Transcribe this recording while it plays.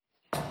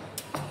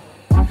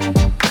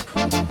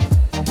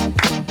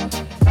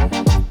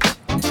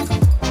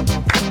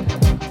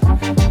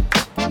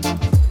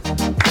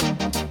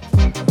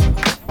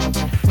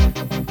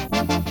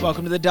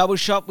Welcome to the Double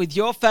Shot with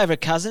your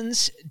favourite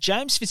cousins.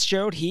 James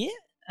Fitzgerald here,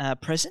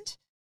 present.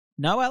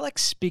 No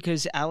Alex,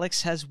 because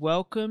Alex has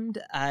welcomed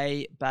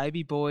a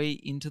baby boy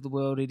into the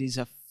world. It is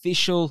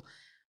official.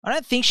 I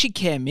don't think she'd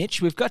care,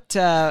 Mitch. We've got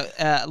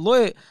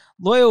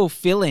loyal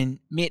fill-in,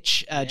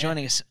 Mitch,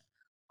 joining us.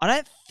 I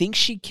don't think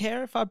she'd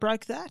care if I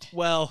broke that.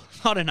 Well,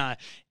 I don't know.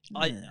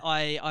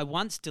 I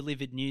once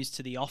delivered news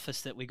to the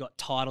office that we got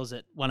titles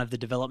at one of the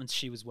developments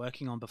she was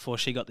working on before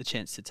she got the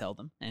chance to tell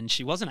them, and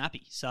she wasn't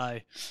happy. So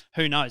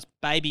who knows?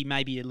 Baby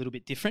may be a little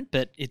bit different,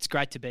 but it's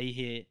great to be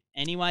here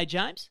anyway,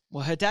 James.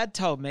 Well, her dad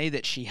told me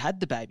that she had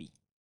the baby.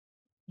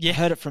 Yeah. I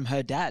heard it from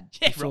her dad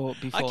before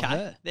okay,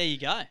 her. There you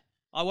go.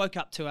 I woke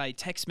up to a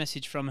text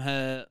message from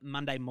her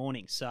Monday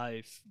morning,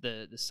 so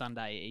the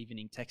Sunday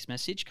evening text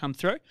message come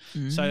through.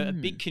 So a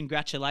big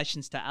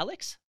congratulations to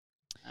Alex.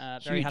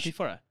 Very happy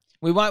for her.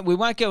 We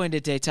won't go into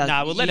details.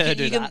 No, we'll let her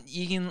do that.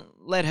 You can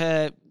let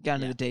her go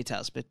into the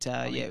details, but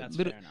that's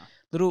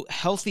little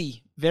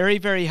healthy, very,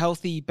 very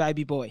healthy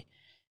baby boy.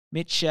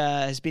 Mitch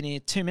has been here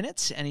 2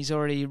 minutes and he's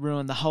already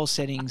ruined the whole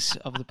settings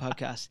of the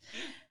podcast.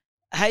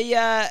 Hey,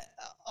 I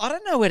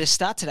don't know where to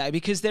start today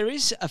because there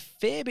is a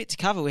fair bit to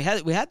cover. We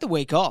had the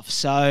week off,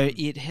 so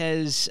it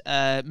has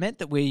meant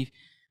that we've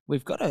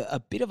got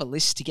a bit of a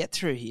list to get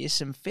through here.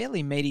 Some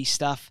fairly meaty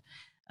stuff,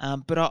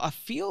 but I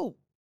feel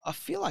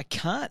I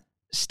can't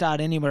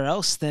start anywhere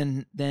else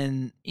than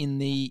in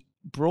the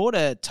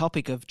broader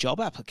topic of job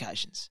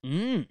applications.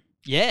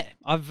 Yeah,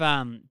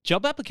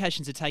 job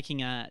applications are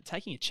taking a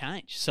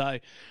change. So I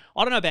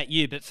don't know about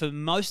you, but for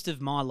most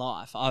of my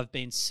life, I've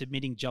been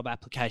submitting job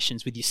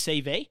applications with your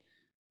CV,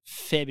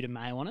 fair bit of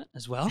mail on it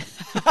as well,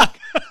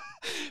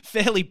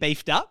 fairly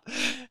beefed up.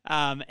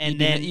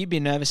 You've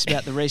been nervous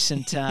about the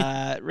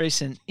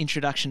recent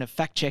introduction of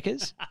fact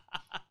checkers.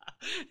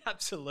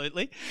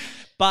 Absolutely.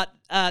 But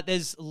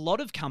there's a lot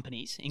of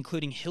companies,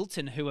 including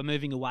Hilton, who are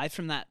moving away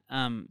from that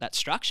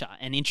structure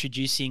and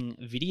introducing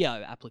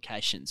video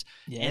applications.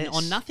 Yes. And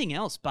on nothing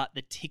else but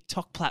the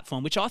TikTok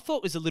platform, which I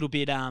thought was a little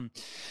bit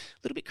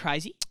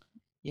crazy.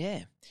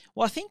 Yeah.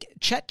 Well, I think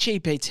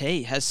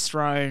ChatGPT has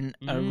thrown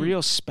a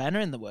real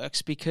spanner in the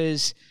works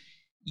because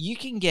you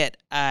can get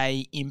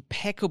a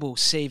impeccable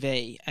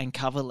CV and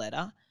cover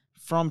letter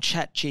from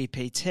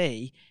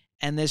ChatGPT,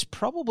 and there's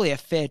probably a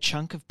fair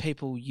chunk of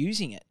people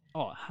using it.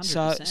 Oh,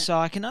 100%. So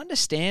I can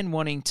understand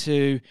wanting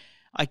to,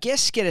 I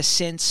guess, get a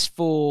sense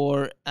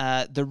for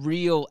the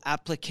real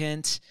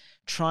applicant,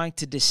 trying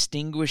to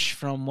distinguish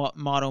from what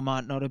might or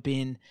might not have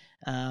been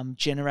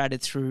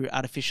generated through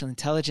artificial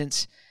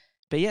intelligence.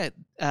 But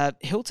yeah,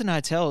 Hilton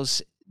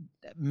Hotels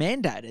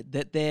mandated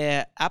that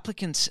their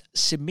applicants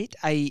submit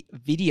a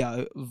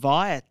video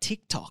via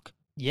TikTok.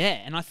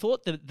 Yeah, and I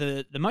thought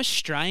the most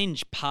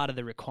strange part of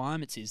the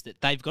requirements is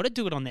that they've got to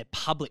do it on their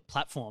public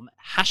platform,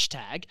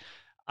 hashtag,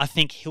 I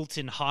think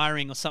Hilton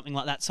hiring or something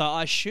like that. So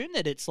I assume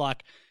that it's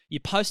like you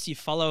post to your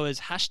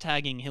followers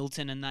hashtagging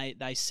Hilton and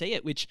they see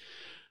it, which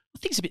I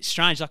think is a bit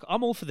strange. Like,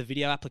 I'm all for the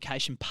video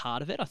application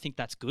part of it. I think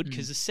that's good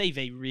because the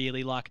CV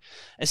really, like,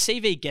 a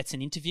CV gets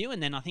an interview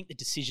and then I think the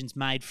decision's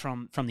made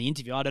from the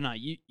interview. I don't know.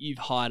 You've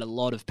hired a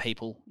lot of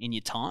people in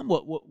your time.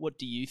 What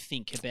do you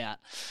think about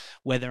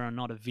whether or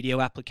not a video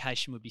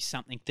application would be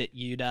something that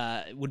you'd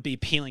would be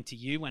appealing to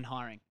you when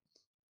hiring?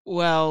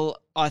 Well,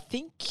 I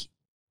think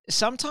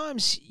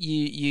sometimes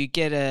you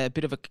get a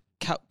bit of a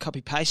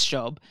copy-paste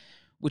job,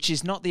 which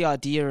is not the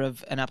idea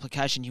of an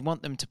application. You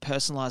want them to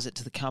personalize it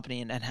to the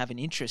company and have an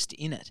interest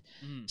in it.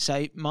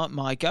 So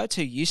my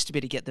go-to used to be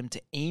to get them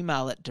to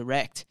email it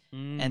direct,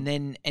 and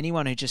then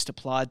anyone who just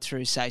applied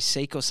through, say,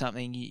 Seek or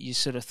something, you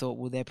sort of thought,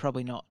 well, they're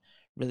probably not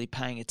really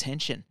paying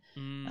attention.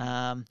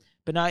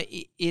 But no,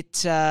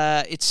 it's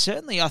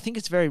certainly, I think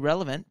it's very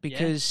relevant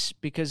because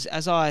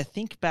as I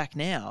think back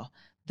now,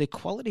 the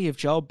quality of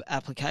job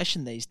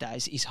application these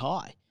days is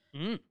high.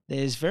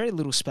 There's very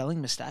little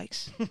spelling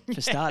mistakes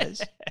for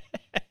starters.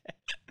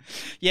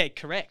 Yeah,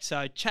 correct.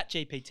 So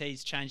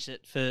ChatGPT's changed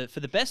it for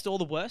the best or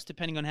the worst,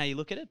 depending on how you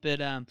look at it. But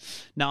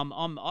no,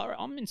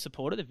 I'm in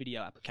support of the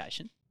video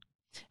application.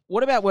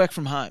 What about work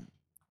from home?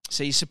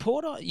 So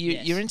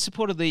you're in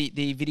support of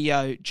the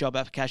video job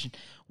application.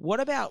 What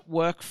about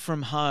work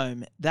from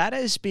home? That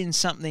has been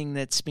something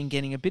that's been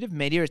getting a bit of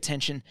media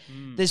attention.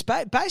 There's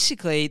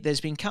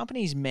there's been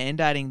companies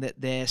mandating that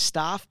their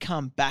staff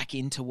come back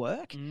into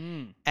work,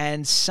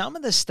 and some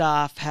of the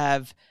staff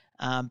have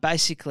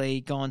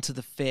basically gone to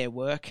the Fair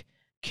Work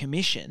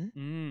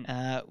Commission,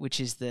 which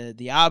is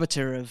the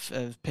arbiter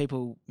of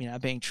people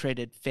being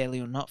treated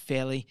fairly or not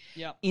fairly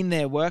in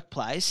their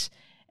workplace,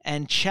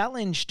 and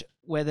challenged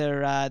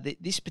whether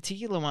this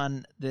particular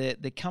one,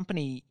 the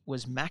company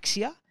was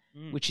Maxia,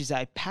 which is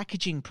a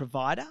packaging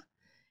provider,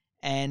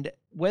 and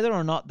whether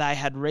or not they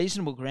had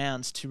reasonable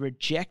grounds to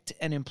reject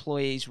an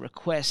employee's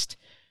request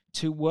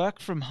to work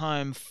from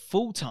home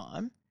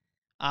full-time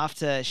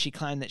after she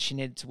claimed that she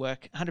needed to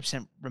work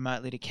 100%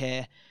 remotely to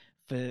care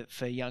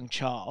for a young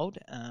child,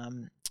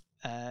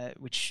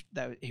 which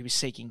he was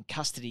seeking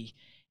custody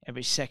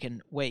every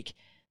second week.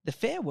 The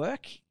Fair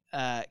Work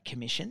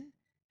Commission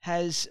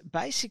has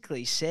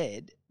basically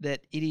said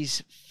that it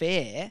is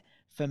fair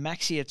for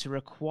Maxia to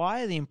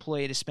require the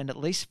employer to spend at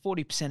least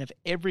 40% of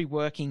every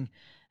working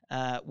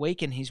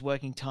week in his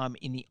working time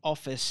in the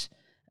office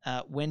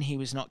when he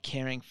was not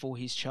caring for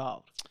his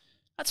child.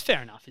 That's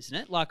fair enough, isn't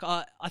it? Like,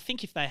 I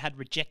think if they had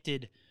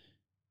rejected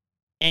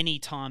any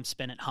time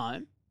spent at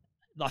home,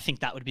 I think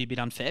that would be a bit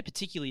unfair,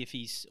 particularly if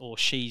he's or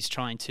she's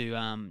trying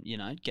to,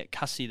 get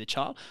custody of the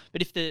child.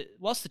 But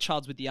whilst the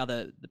child's with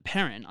the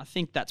parent, I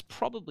think that's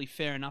probably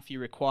fair enough. You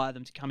require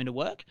them to come into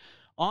work.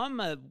 I'm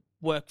a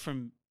work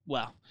from,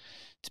 well,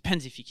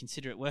 depends if you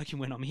consider it working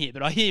when I'm here,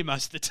 but I'm here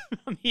most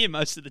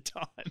of the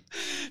time.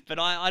 But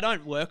I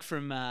don't work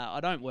from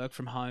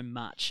home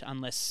much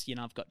unless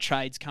I've got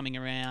trades coming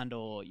around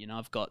or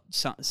I've got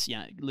some,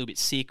 a little bit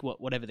sick,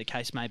 whatever the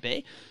case may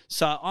be.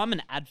 So I'm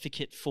an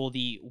advocate for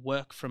the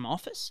work from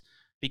office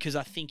because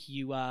I think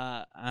you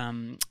are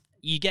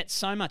you get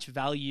so much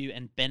value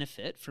and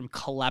benefit from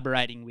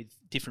collaborating with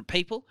different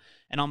people.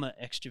 And I'm an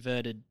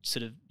extroverted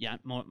sort of,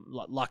 more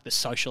like the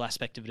social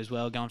aspect of it as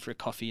well, going for a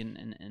coffee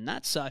and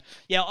that. So,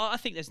 I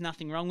think there's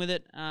nothing wrong with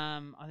it.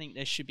 I think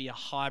there should be a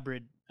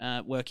hybrid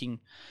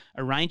working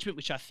arrangement,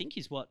 which I think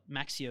is what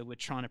Maxia were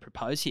trying to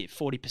propose here,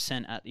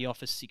 40% at the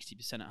office,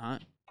 60% at home.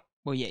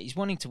 Well, he's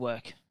wanting to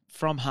work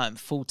from home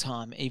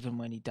full-time even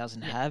when he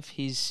doesn't have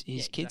his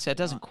kids. Exactly, so it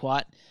doesn't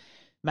quite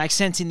makes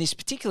sense in this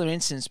particular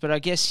instance, but I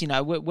guess,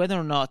 whether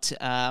or not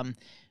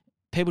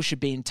people should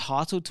be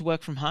entitled to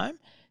work from home,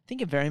 I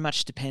think it very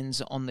much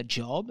depends on the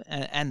job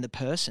and the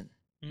person,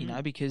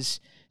 because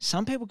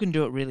some people can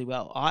do it really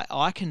well.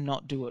 I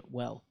cannot do it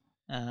well.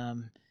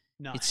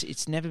 No.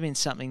 It's never been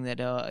something that,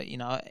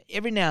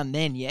 every now and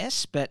then,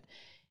 yes, but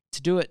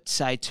to do it,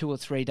 say, 2 or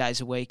 3 days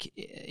a week,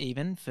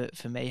 even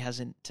for me,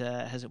 hasn't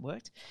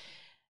worked.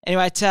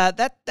 Anyway,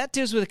 that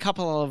deals with a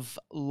couple of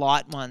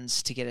light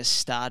ones to get us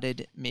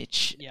started,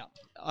 Mitch. Yeah.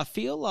 I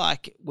feel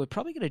like we're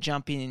probably going to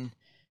jump in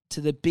to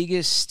the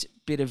biggest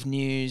bit of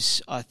news,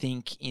 I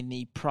think, in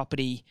the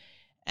property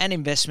and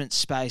investment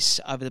space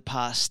over the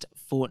past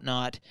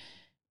fortnight,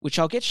 which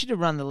I'll get you to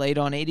run the lead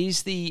on. It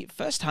is the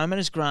first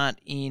homeowners grant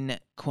in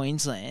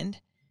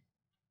Queensland.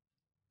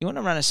 You want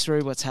to run us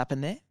through what's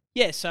happened there?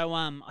 Yeah, so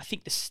I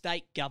think the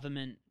state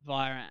government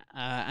via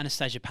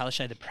Anastasia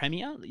Palaszczuk, the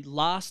Premier,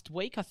 last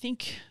week, I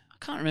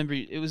can't remember,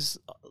 it was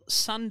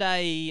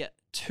Sunday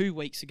 2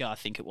 weeks ago, I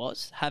think it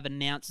was, have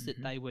announced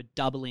that they were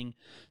doubling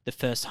the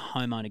first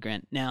homeowner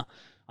grant. Now,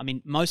 I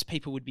mean, most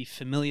people would be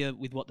familiar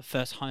with what the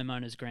first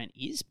homeowners grant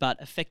is, but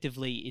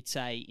effectively it's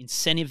a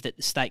incentive that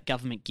the state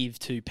government give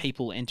to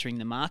people entering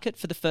the market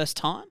for the first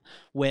time,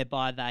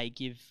 whereby they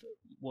give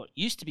what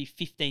used to be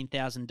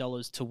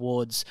 $15,000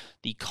 towards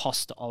the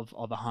cost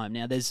of a home.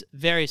 Now, there's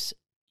various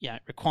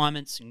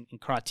requirements and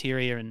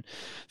criteria and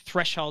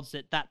thresholds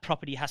that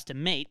property has to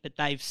meet, but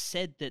they've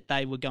said that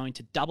they were going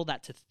to double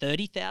that to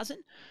 $30,000,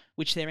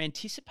 which they're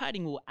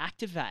anticipating will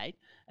activate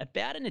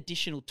about an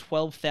additional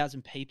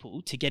 12,000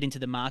 people to get into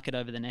the market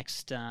over the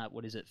next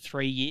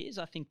 3 years.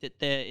 I think that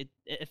they're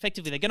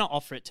going to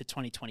offer it to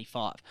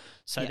 2025.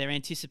 So they're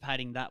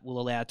anticipating that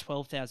will allow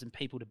 12,000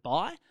 people to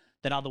buy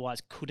that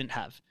otherwise couldn't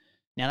have.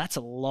 Now, that's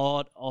a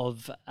lot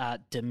of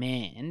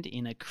demand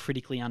in a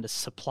critically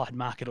undersupplied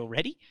market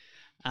already.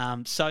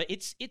 So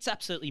it's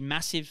absolutely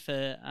massive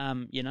for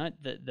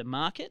the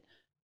market.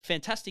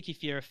 Fantastic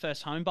if you're a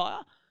first home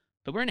buyer,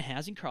 but we're in a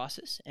housing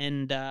crisis,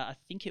 and I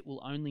think it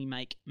will only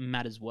make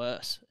matters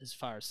worse as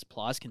far as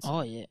supply is concerned.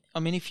 Oh yeah, I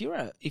mean if you're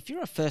a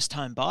first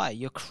home buyer,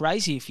 you're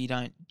crazy if you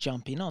don't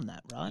jump in on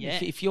that, right? Yeah.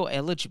 If you're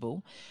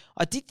eligible,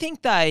 I did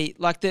think they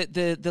like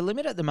the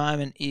limit at the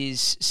moment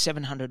is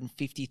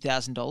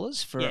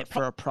 $750,000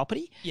 for a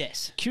property.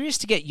 Yes. Curious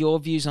to get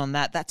your views on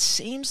that. That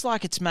seems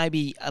like it's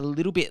maybe a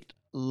little bit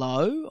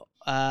low,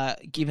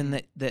 given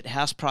that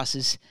house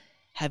prices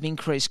have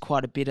increased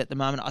quite a bit at the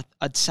moment.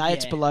 I'd say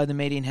it's below the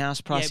median house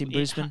price in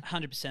Brisbane.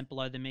 100%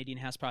 below the median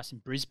house price in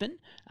Brisbane.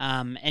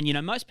 And,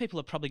 most people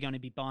are probably going to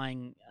be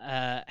buying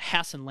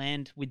house and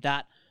land with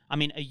that. I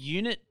mean, a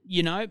unit,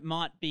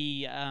 might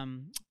be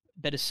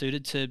better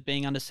suited to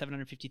being under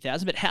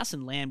 750,000, but house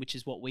and land, which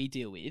is what we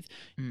deal with,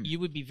 you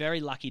would be very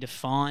lucky to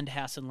find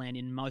house and land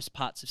in most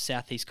parts of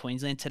southeast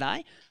Queensland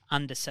today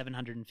under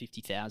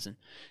 750,000,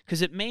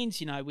 because it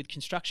means, with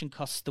construction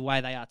costs the way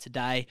they are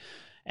today,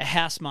 a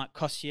house might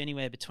cost you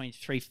anywhere between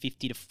 $350,000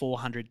 to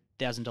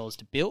 $400,000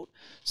 to build.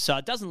 So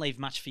it doesn't leave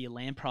much for your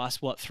land price.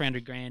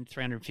 $300,000,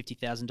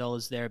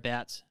 $350,000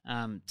 thereabouts,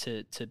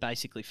 to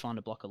basically find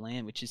a block of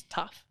land, which is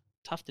tough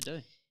to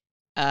do.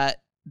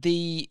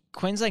 The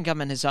Queensland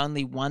government has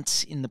only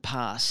once in the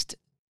past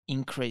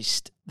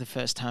increased the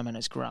first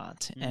homeowners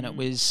grant, and it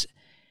was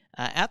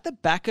at the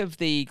back of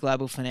the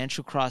global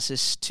financial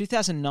crisis,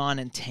 2009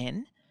 and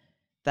 10.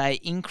 They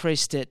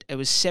increased it. It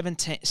was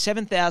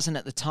 7,000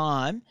 at the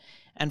time,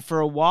 and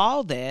for a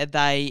while there,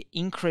 they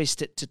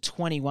increased it to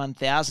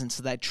 21,000.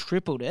 So they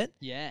tripled it.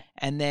 Yeah.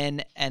 And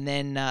then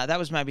that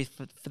was maybe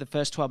for the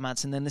first 12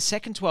 months, and then the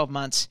second 12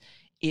 months,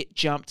 it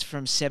jumped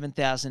from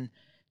 7,000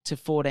 to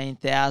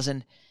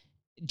 14,000.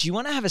 Do you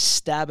want to have a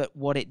stab at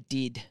what it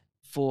did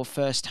for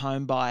first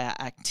home buyer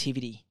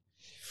activity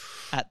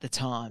at the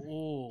time?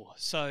 Oh,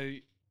 so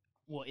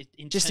what?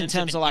 Just in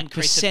terms of like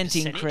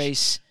percentage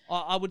increase.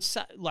 I would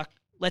say, like,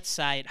 let's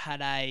say it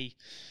had a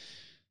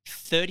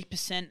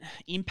 30%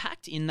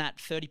 impact in that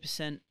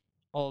 30%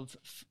 of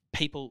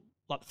people,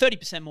 like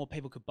 30% more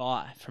people could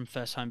buy from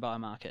first home buyer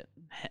market.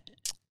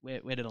 Where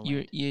did I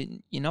land?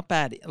 You're not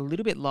bad. A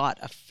little bit light,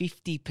 a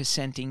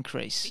 50%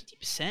 increase.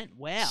 50%,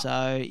 wow.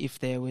 So if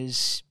there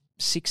was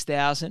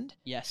 6,000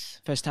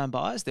 first home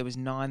buyers, there was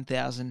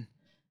 9,000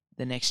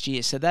 the next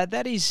year. So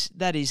that is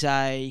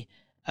a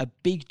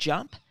big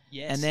jump.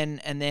 Yes.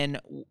 And then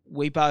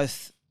we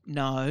both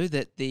know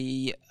that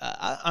the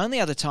only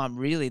other time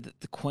really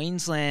that the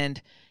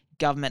Queensland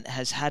government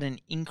has had an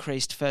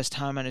increased first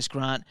homeowners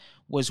grant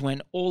was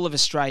when all of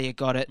Australia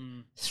got it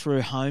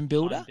through Home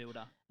Builder.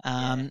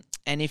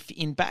 And if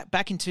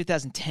back in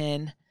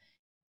 2010,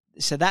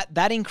 so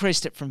that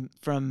increased it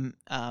from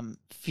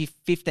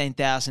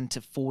 15,000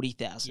 to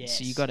 40,000. Yes,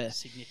 so you got a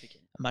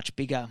much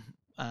bigger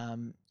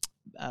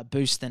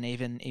boost than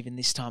even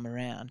this time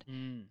around.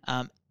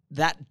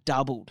 That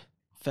doubled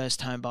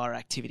first home buyer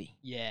activity.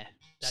 Yeah.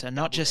 So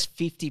not just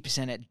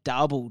 50%, it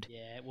doubled.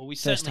 Yeah, well, we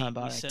first certainly home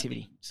buyer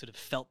activity. Sort of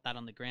felt that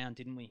on the ground,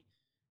 didn't we?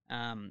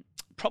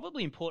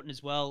 Probably important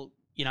as well.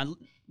 You know,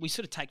 we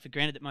sort of take for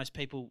granted that most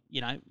people,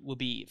 you know, will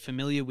be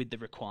familiar with the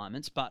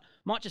requirements, but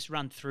might just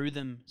run through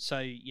them so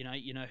you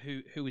know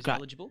who is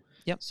eligible.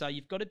 Yep. So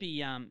you've got to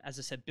be, as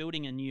I said,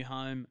 building a new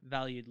home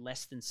valued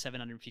less than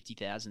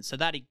 750,000. So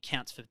that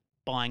accounts for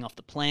buying off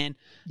the plan,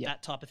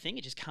 that type of thing.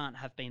 It just can't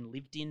have been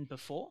lived in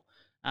before.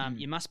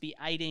 You must be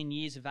 18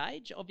 years of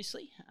age,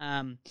 obviously,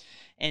 and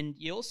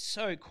you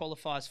also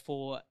qualifies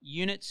for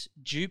units,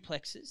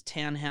 duplexes,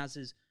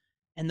 townhouses,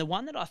 and the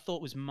one that I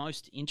thought was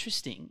most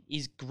interesting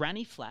is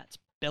granny flats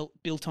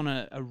built on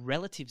a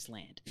relative's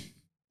land.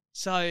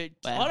 So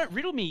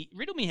riddle me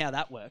how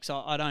that works.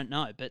 I don't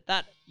know, but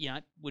that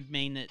would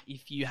mean that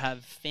if you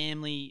have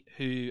family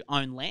who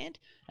own land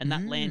and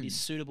that land is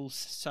suitable,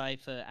 say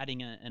for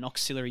adding an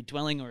auxiliary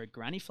dwelling or a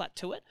granny flat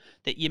to it,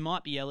 that you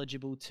might be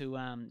eligible to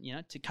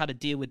to cut a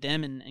deal with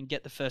them and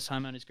get the first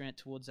homeowners grant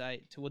towards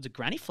a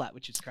granny flat,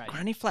 which is great.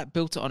 Granny flat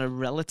built on a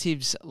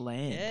relative's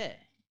land.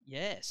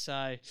 Yeah,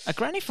 so a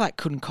granny flat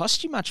couldn't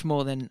cost you much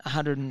more than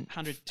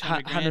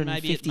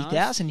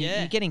 150,000.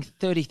 You're getting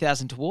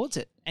 30,000 towards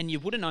it, and you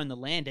wouldn't own the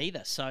land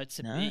either. So it's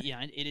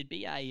it'd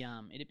be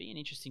an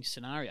interesting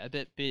scenario.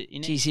 But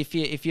geez,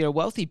 if you're a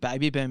wealthy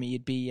baby boomer,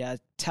 you'd be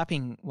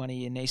tapping one of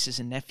your nieces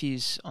and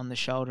nephews on the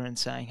shoulder and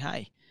saying,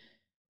 "Hey,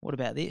 what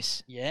about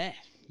this?" Yeah.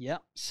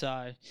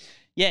 So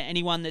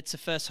anyone that's a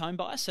first home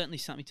buyer, certainly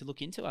something to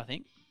look into, I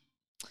think.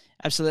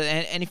 Absolutely,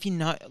 and if you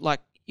know,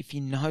 if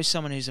you know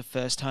someone who's a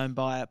first home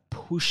buyer,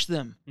 push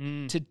them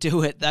to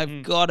do it.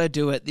 They've got to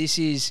do it. This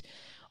is,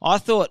 I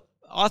thought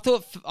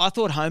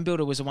Home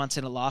Builder was a once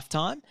in a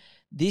lifetime.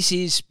 This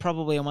is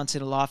probably a once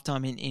in a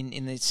lifetime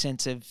in the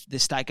sense of the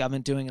state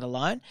government doing it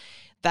alone.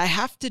 They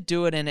have to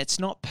do it, and it's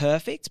not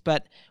perfect,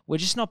 but we're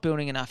just not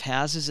building enough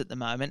houses at the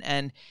moment.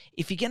 And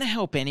if you're going to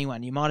help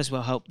anyone, you might as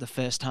well help the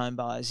first home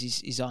buyers,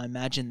 is I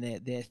imagine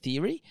their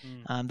theory.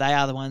 They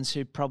are the ones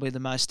who probably the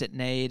most at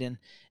need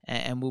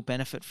and will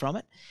benefit from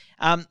it.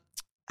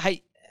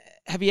 Hey,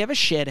 have you ever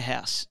shared a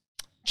house?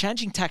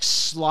 Changing tack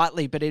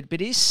slightly, but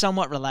it is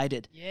somewhat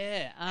related.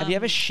 Yeah. Have you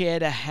ever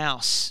shared a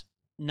house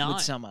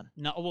with someone?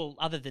 No. Well,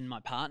 other than my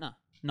partner.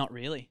 Not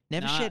really.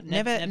 Never had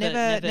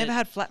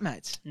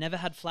flatmates. Never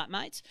had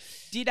flatmates.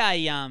 Did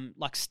a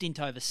stint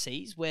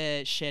overseas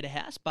where shared a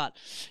house, but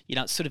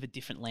it's sort of a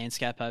different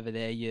landscape over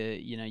there.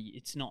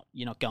 It's not,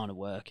 you're not going to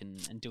work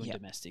and doing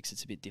domestics.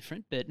 It's a bit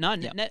different. But no,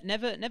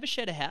 never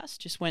shared a house.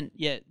 Just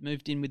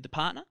moved in with the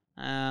partner.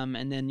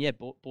 And then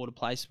bought a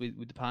place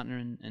with the partner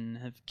and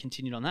have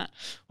continued on that.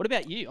 What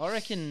about you?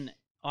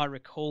 I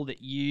recall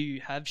that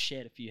you have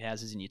shared a few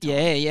houses in your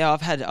time. Yeah.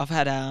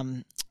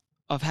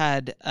 I've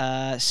had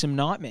some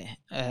nightmare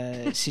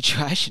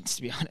situations,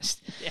 to be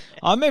honest. Yeah.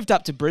 I moved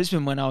up to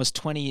Brisbane when I was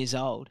 20 years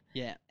old.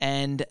 Yeah.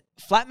 And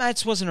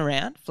Flatmates wasn't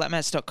around,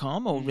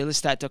 flatmates.com or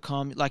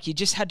realestate.com. Like, you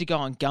just had to go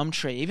on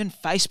Gumtree. Even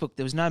Facebook,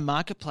 there was no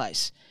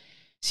marketplace.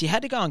 So you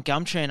had to go on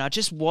Gumtree, and I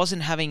just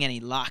wasn't having any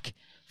luck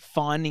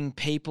finding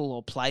people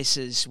or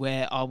places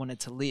where I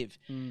wanted to live.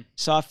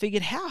 So I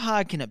figured, how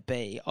hard can it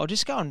be? I'll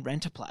just go and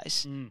rent a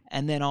place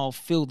and then I'll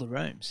fill the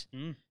rooms.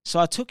 So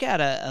I took out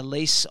a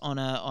lease on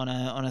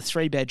a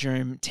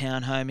 3-bedroom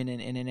townhome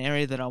in an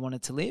area that I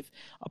wanted to live.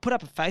 I put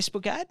up a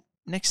Facebook ad.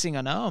 Next thing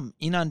I know, I'm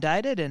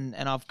inundated and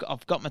I've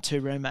got my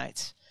 2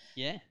 roommates.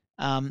 Yeah.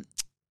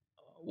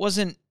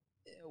 Wasn't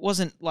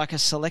like a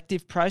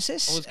selective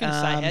process. I was going to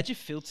say, how'd you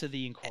filter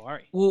the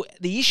inquiry? Well,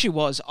 the issue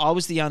was I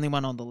was the only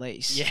one on the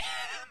lease. Yeah.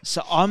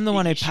 So I'm the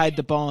one who paid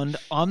the bond.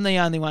 I'm the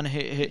only one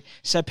who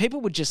so people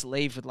would just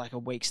leave with like a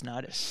week's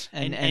notice.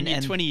 And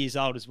you're 20 years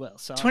old as well.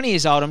 So 20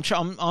 years old.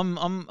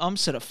 I'm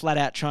sort of flat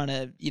out trying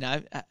to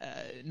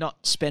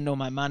not spend all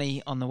my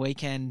money on the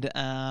weekend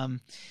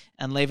and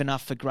leave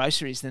enough for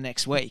groceries the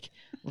next week.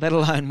 Let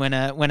alone when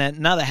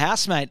another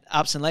housemate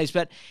ups and leaves.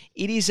 But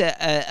it is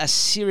a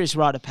serious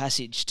rite of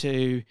passage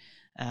to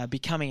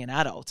becoming an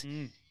adult.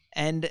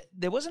 And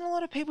there wasn't a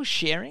lot of people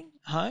sharing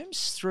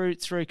homes through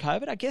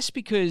COVID, I guess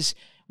because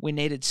we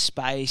needed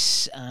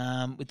space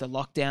with the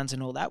lockdowns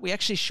and all that. We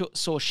actually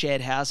saw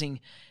shared housing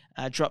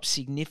drop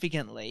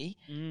significantly,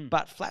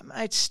 but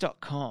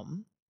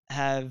flatmates.com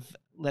have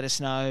let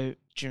us know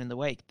during the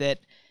week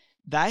that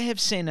they have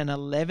seen an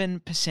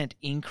 11%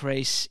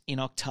 increase in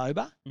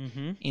October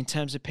in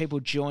terms of people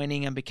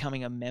joining and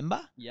becoming a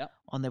member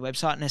on their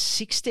website, and a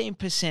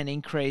 16%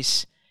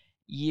 increase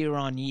year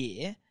on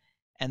year.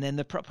 And then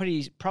the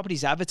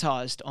properties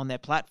advertised on their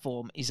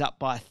platform is up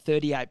by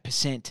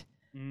 38%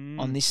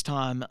 on this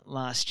time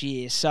last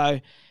year. So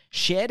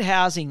shared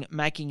housing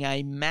making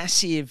a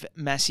massive,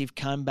 massive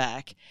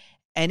comeback.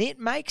 And it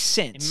makes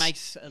sense. It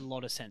makes a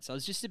lot of sense. I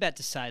was just about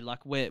to say,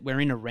 like,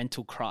 we're in a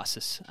rental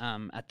crisis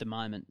at the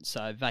moment.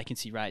 So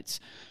vacancy rates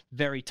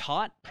very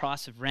tight,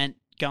 price of rent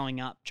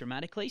going up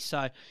dramatically.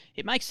 So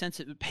it makes sense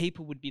that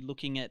people would be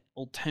looking at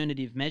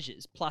alternative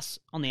measures. Plus,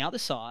 on the other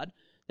side,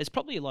 there's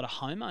probably a lot of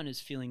homeowners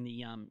feeling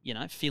the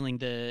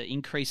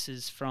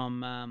increases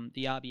from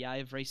the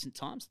RBA of recent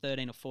times,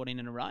 13 or 14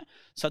 in a row.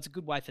 So it's a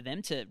good way for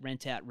them to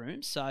rent out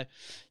rooms. So,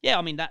 yeah,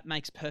 I mean, that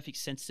makes perfect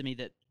sense to me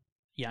that,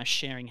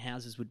 sharing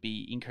houses would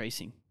be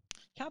increasing.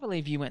 Can't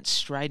believe you went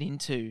straight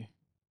into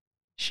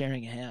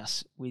sharing a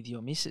house with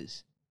your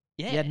missus.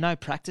 Yeah. You had no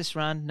practice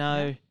run,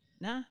 no.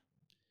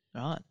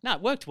 Right. No,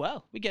 it worked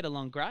well. We get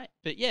along great.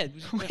 But, yeah.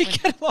 We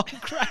get along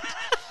great.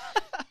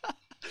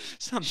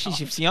 Sometimes.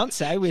 She's your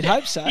fiance, we'd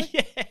hope so.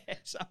 Yeah,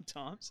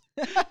 sometimes.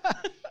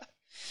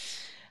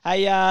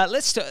 Hey,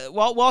 let's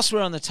whilst we're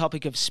on the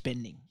topic of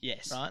spending,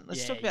 yes, right?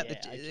 Let's talk about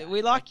okay,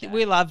 we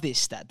love this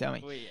stat,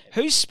 don't we?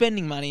 Who's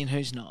spending money and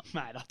who's not?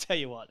 Mate, I'll tell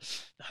you what,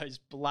 those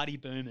bloody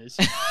boomers.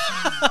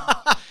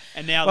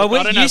 And now,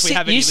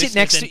 you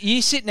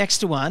sit next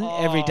to one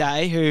every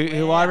day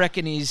who I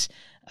reckon is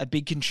a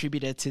big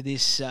contributor to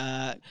this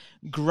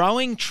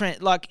growing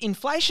trend. Like,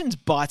 inflation's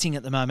biting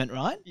at the moment,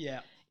 right? Yeah,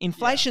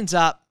 inflation's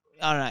up.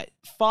 I don't know,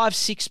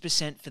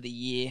 5-6% for the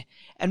year,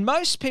 and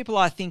most people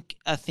I think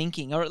are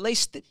thinking, or at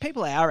least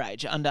people our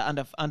age,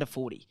 under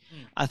 40,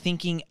 are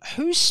thinking,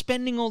 who's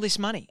spending all this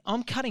money?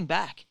 I'm cutting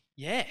back.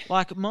 Yeah,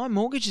 like my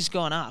mortgage has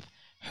gone up.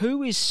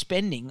 Who is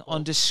spending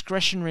on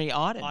discretionary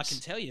items? I can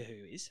tell you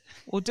who is.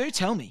 Well, do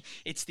tell me.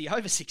 It's the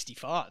over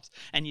 65s,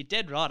 and you're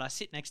dead right. I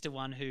sit next to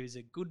one who's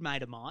a good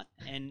mate of mine,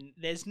 and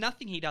there's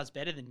nothing he does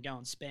better than go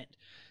and spend.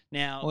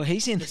 Now, well,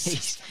 he's in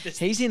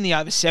the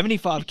over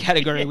 75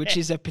 category, which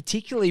is a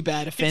particularly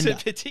bad offender.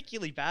 It's a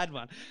particularly bad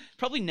one.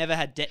 Probably never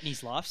had debt in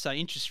his life, so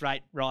interest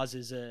rate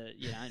rises are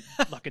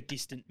like a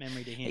distant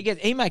memory to him.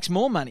 He makes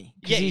more money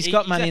because he's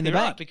got money in the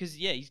bank. Because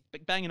he's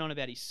banging on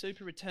about his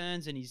super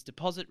returns and his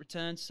deposit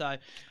returns. So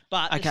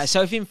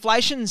if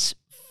inflation's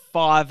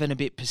 5 and a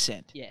bit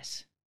 %,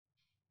 yes,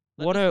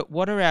 what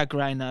are our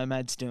grey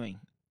nomads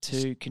doing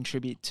to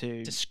contribute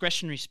to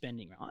discretionary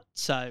spending, right?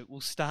 So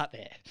we'll start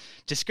there.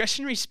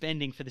 Discretionary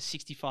spending for the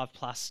 65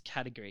 plus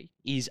category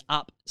is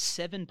up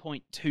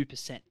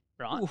 7.2%,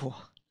 right? Ooh.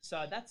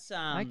 So that's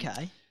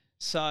okay.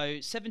 So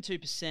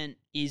 7.2%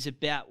 is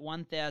about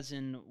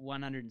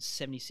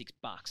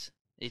 $1,176.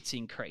 It's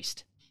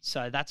increased.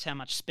 So that's how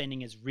much spending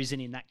has risen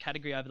in that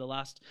category over the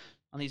last,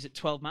 I think, is it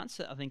 12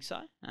 months? I think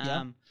so.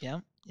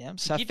 Yeah.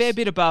 So a fair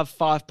bit above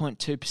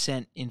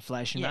 5.2%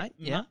 inflation rate.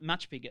 Yeah,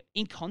 much bigger.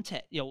 In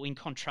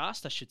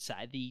contrast, I should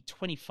say, the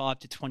 25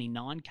 to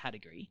 29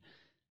 category,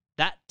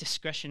 that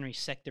discretionary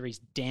sector is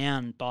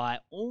down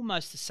by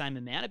almost the same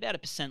amount,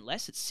 about 1%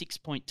 less. It's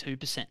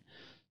 6.2%.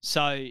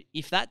 So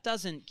if that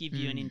doesn't give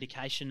you an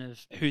indication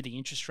of who the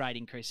interest rate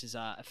increases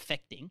are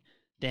affecting,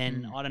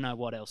 then I don't know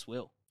what else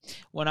will.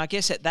 Well, I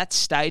guess at that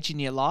stage in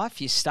your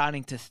life, you're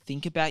starting to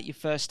think about your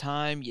first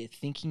home, you're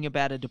thinking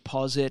about a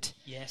deposit.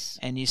 Yes.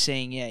 And you're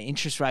seeing,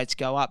 interest rates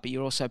go up, but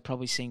you're also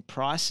probably seeing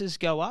prices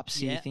go up.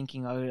 So you're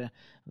thinking, I've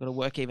got to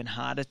work even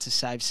harder to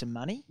save some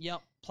money.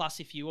 Yep.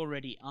 Plus, if you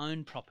already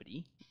own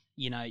property,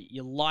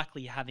 you're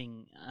likely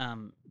having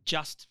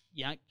just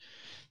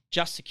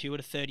secured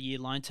a 30-year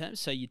loan term,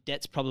 so your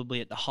debt's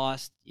probably at the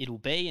highest it'll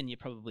be, and you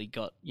probably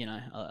got,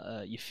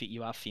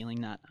 you are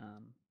feeling that.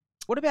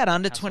 What about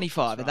under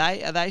 25?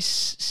 Are they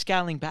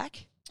scaling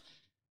back?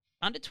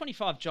 Under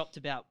 25 dropped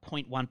about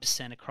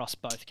 0.1% across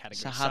both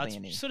categories. So hardly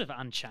any. Sort of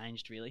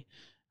unchanged, really.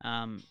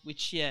 18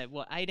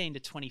 to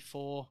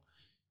 24.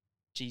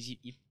 Geez,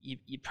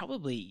 you're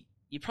probably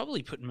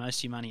putting most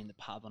of your money in the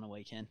pub on a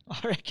weekend. I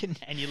reckon.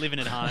 And you're living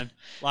at home.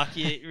 Like,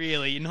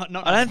 you're not.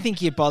 I don't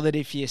think you're bothered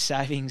if your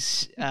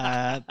savings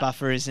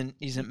buffer isn't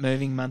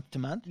moving month to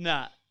month.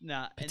 No.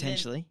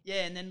 Potentially.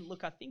 And then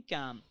look, I think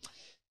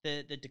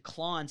the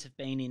declines have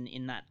been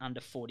in that under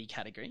 40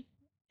 category.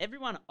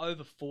 Everyone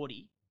over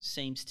 40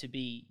 seems to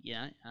be,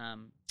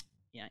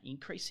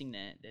 increasing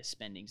their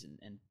spendings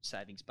and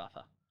savings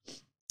buffer.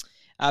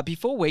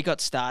 Before we got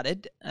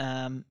started,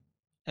 and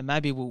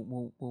maybe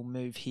we'll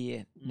move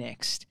here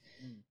next.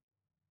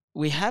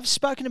 We have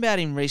spoken about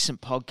in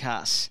recent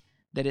podcasts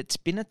that it's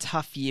been a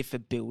tough year for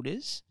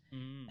builders,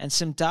 and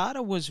some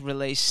data was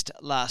released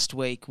last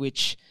week,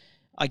 which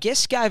I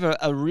guess gave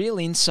a real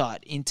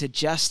insight into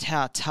just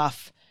how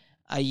tough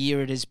a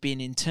year it has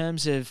been in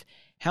terms of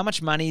how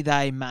much money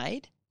they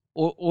made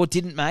or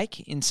didn't make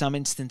in some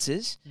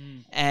instances,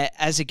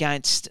 as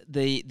against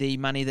the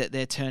money that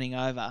they're turning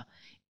over.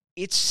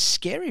 It's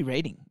scary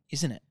reading,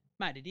 isn't it?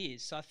 Mate, it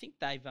is. So I think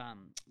they've,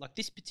 like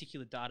this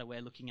particular data we're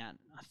looking at,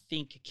 I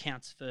think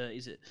accounts for,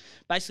 is it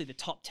basically the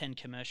top 10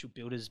 commercial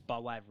builders by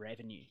way of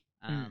revenue.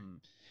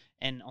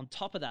 And on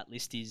top of that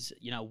list is,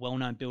 a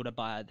well-known builder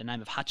by the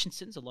name of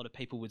Hutchinson's. A lot of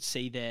people would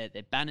see their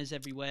banners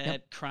everywhere,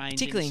 cranes,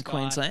 particularly in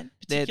Queensland.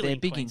 They're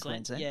big in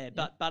Queensland. Yeah,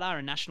 but are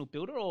a national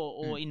builder,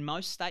 or in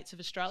most states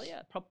of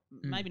Australia,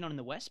 maybe not in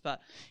the West.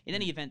 But in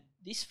any event,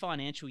 this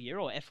financial year,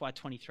 or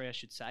FY23, I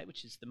should say,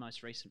 which is the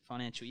most recent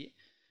financial year,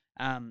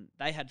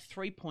 they had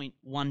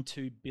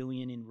 $3.12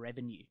 billion in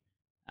revenue,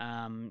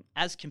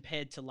 as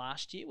compared to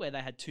last year where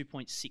they had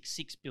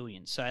 $2.66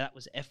 billion. So that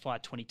was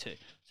FY22.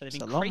 So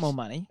they've a lot more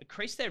money.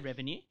 Increased their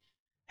revenue.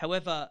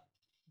 However,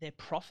 their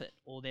profit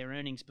or their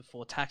earnings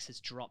before tax has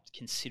dropped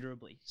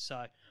considerably.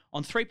 So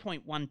on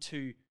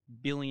 $3.12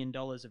 billion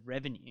of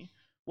revenue,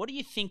 what do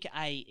you think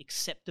a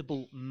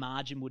acceptable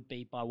margin would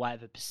be by way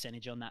of a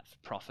percentage on that for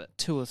profit?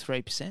 2 or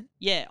 3%?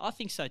 Yeah, I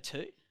think so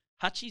too.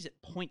 Hutchie's at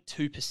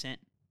 0.2%,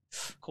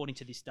 according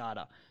to this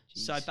data. Jeez.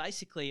 So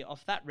basically,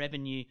 off that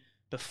revenue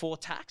before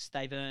tax,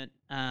 they've earned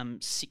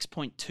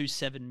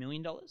 $6.27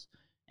 million.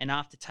 And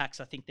after tax,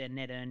 I think their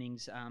net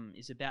earnings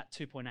is about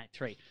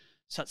 2.83.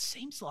 So it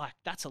seems like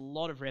that's a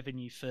lot of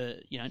revenue for,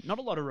 not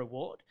a lot of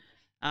reward.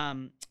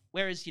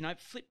 Whereas,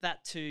 flip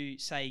that to,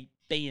 say,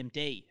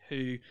 BMD,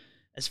 who,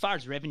 as far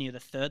as revenue, are the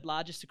third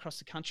largest across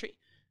the country.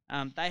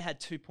 They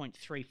had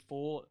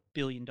 $2.34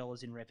 billion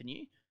in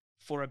revenue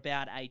for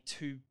about they had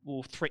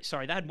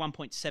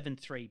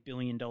 $1.73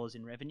 billion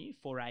in revenue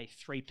for a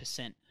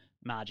 3%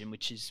 margin,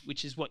 which is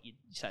what you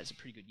say is a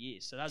pretty good year.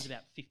 So that was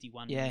about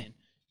 51 million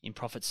in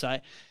profit. So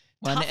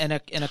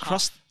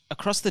across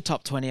the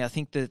top 20, I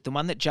think the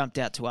one that jumped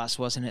out to us,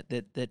 wasn't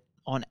it, that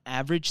on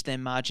average their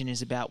margin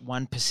is about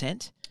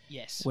 1%.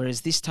 Yes.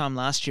 Whereas this time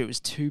last year it was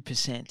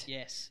 2%.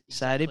 Yes.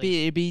 Exactly. So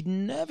it'd be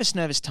nervous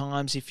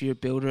times if you're a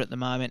builder at the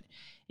moment.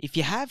 If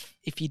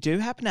you do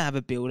happen to have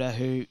a builder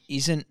who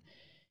isn't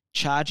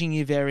charging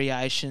you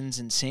variations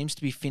and seems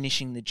to be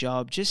finishing the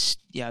job, just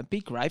be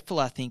grateful,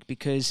 I think,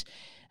 because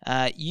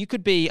you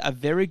could be a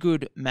very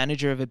good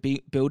manager of a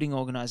building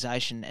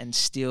organisation and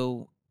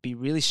still be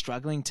really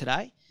struggling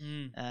today.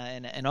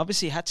 And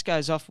obviously hats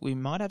goes off. We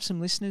might have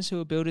some listeners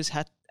who are builders.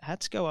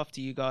 Hats go off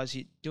to you guys.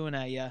 You're doing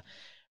a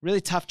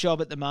really tough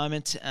job at the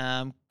moment.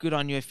 Good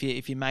on you if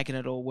you're making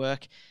it all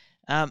work.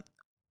 Where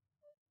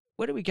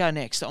do we go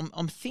next?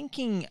 I'm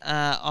thinking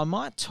I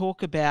might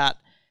talk about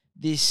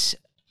this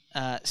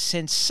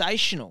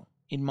sensational,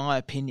 in my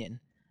opinion,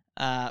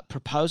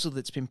 proposal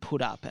that's been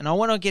put up, and I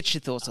want to get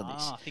your thoughts on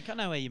this. I think I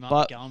know where you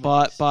might be going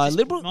with this. By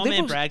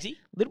man Braggsy?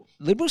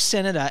 Liberal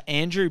Senator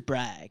Andrew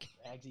Bragg.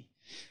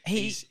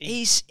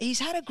 He's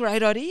had a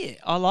great idea.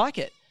 I like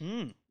it.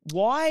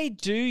 Why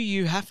do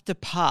you have to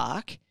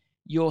park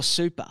your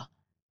super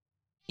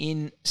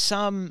in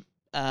some?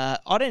 I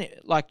don't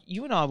like.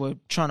 You and I were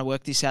trying to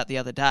work this out the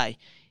other day.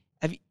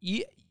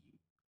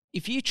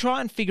 If you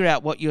try and figure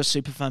out what your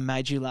super fund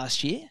made you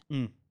last year,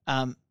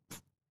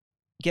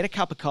 get a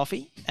cup of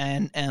coffee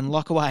and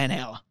lock away an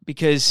hour,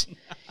 because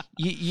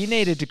you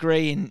need a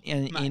degree in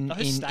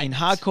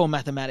hardcore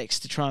mathematics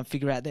to try and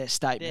figure out their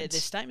statements.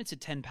 Their statements are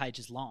 10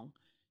 pages long.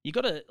 You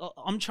got to.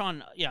 I'm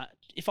trying.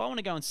 If I want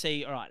to go and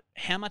see, all right,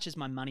 how much has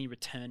my money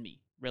returned me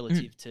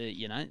relative to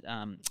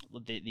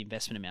the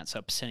investment amount, so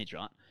a percentage,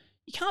 right?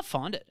 You can't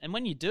find it, and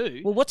when you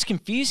do, well, what's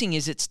confusing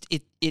is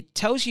it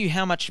tells you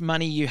how much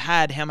money you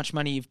had, how much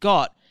money you've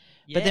got,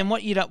 but then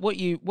what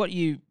you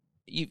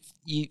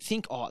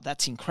think, oh,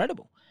 that's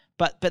incredible,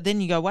 but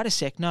then you go, wait a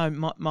sec,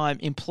 no, my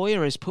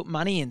employer has put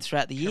money in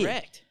throughout the year,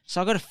 correct? So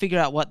I've got to figure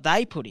out what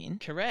they put in,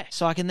 correct?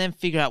 So I can then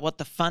figure out what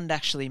the fund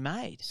actually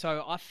made.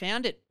 So I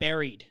found it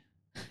buried.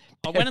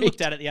 I went and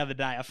looked at it the other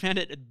day. I found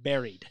it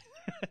buried,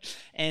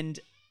 and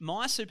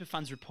my super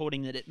fund's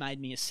reporting that it made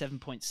me a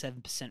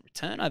 7.7%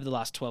 return over the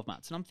last 12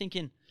 months. And I'm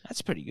thinking,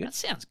 that's pretty good. That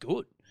sounds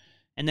good.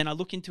 And then I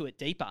look into it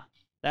deeper.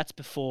 That's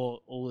before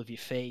all of your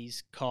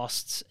fees,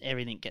 costs,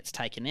 everything gets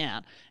taken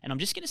out. And I'm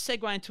just going to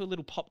segue into a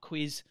little pop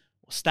quiz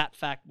or stat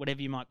fact,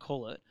 whatever you might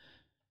call it.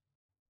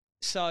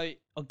 So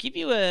I'll give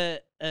you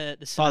the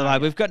scenario. By the way,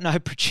 we've got no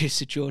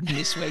producer Jordan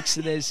this week, so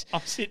there's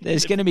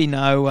going to be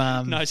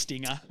no no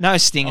stinger. No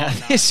stinger.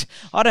 Oh, no.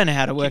 I don't know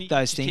how to work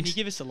those things. Can you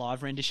give us a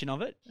live rendition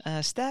of it?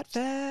 Stat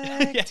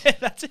fact. Yeah,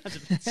 that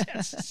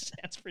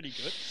sounds pretty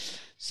good.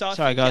 So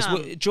sorry,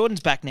 guys.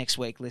 Jordan's back next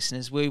week,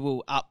 listeners. We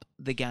will up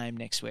the game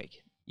next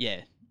week. Yeah.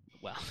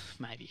 Well,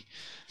 maybe.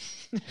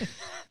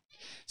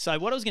 So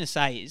what I was going to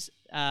say is,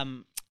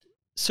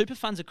 super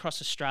funds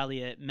across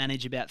Australia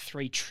manage about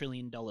 $3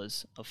 trillion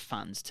of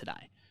funds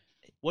today.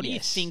 What do you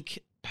think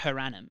per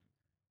annum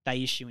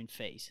they issue in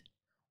fees?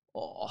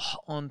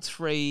 On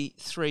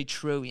 $3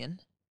 trillion.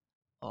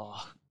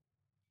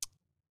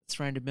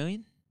 300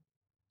 million?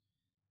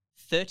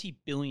 $30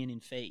 billion in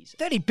fees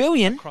 30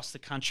 billion across the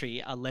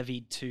country are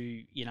levied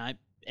to,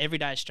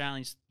 everyday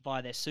Australians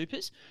via their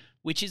supers,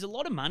 which is a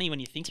lot of money when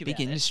you think about it.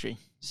 Big industry.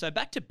 So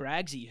back to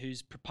Bragsy,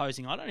 who's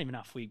proposing. I don't even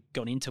know if we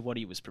got into what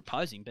he was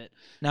proposing, but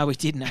no, we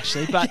didn't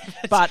actually. But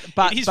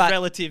it is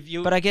relative.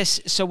 But I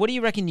guess so. What do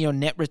you reckon your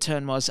net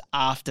return was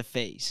after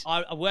fees?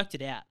 I worked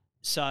it out.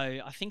 So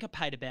I think I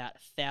paid about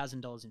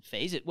 $1,000 in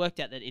fees. It worked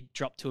out that it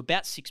dropped to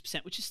about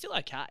 6%, which is still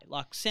okay.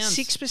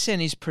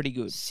 6% is pretty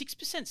good.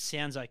 6%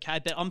 sounds okay,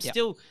 but I'm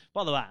still.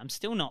 By the way, I'm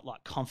still not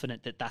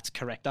confident that that's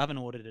correct. I haven't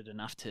audited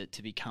enough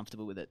to be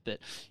comfortable with it, but.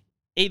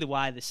 Either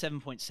way, the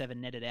 7.7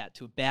 netted out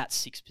to about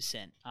 6%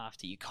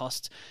 after your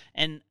costs.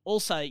 And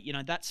also,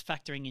 that's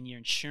factoring in your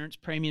insurance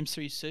premiums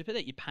through your super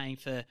that you're paying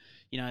for,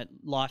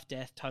 life,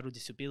 death, total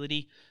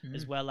disability,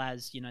 as well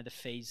as, the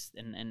fees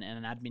and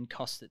admin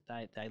costs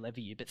that they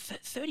levy you. But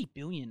 $30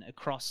 billion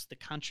across the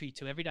country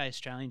to everyday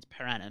Australians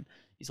per annum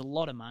is a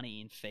lot of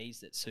money in fees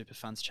that super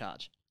funds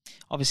charge.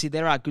 Obviously,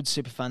 there are good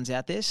super funds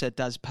out there, so it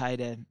does pay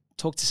to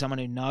talk to someone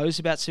who knows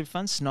about super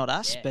funds, not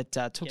us, but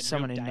talk to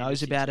someone who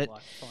knows about it.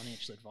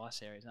 Financial advice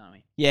areas, aren't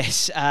we?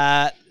 Yes.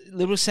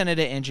 Liberal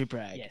Senator Andrew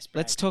Bragg. Yes,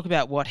 let's talk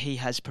about what he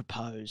has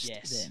proposed.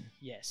 Yes. Then.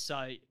 Yes.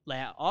 So,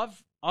 now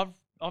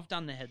I've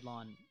done the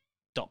headline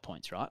dot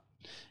points, right?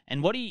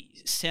 And what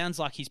he sounds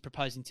like he's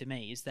proposing to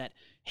me is that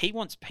he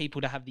wants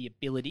people to have the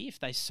ability, if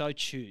they so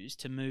choose,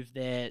 to move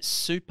their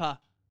super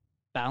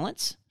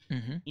balance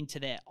into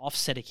their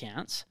offset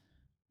accounts,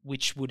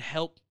 which would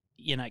help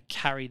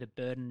carry the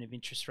burden of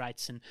interest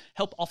rates and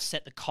help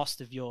offset the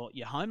cost of your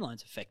home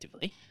loans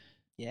effectively.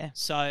 Yeah.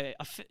 So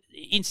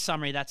in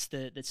summary, that's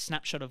the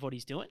snapshot of what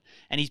he's doing.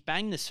 And he's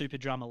banged the super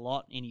drum a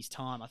lot in his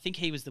time. I think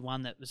he was the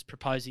one that was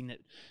proposing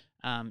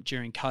that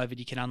during COVID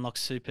you can unlock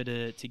super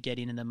to get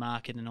in the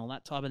market and all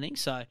that type of thing.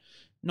 So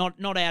not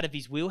out of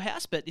his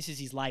wheelhouse, but this is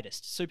his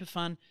latest. Super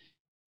fun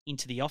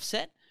into the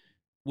offset.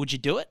 Would you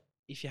do it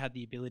if you had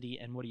the ability,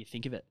 and what do you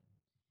think of it?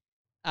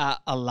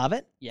 I love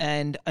it,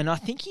 and I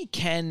think you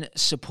can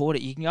support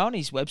it. You can go on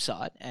his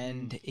website,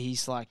 and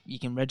he's like, you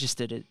can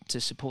register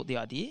to support the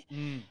idea.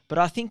 But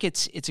I think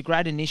it's a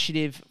great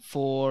initiative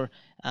for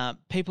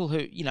people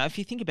who, if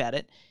you think about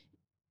it,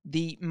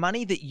 the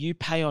money that you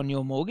pay on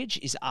your mortgage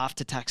is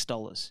after-tax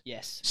dollars.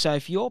 Yes. So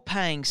if you're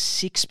paying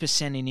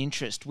 6% in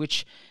interest,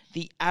 which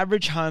the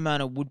average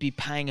homeowner would be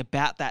paying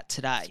about that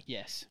today.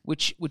 Yes.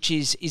 Which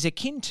is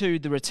akin to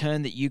the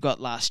return that you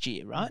got last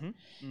year, right?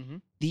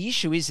 The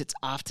issue is it's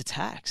after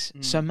tax.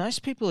 So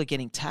most people are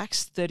getting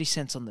taxed 30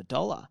 cents on the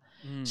dollar.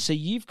 So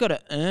you've got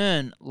to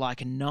earn like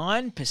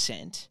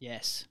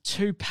 9%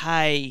 to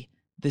pay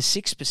the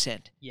 6%.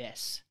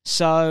 Yes.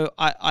 So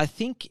I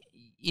think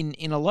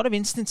in a lot of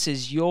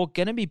instances, you're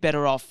going to be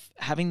better off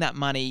having that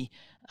money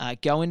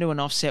go into an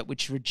offset,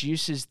 which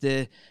reduces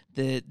the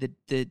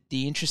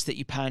interest that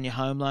you pay on your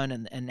home loan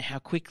and how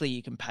quickly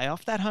you can pay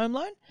off that home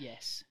loan.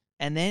 Yes.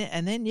 And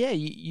then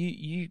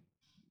you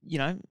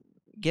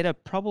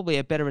get probably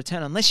a better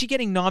return, unless you're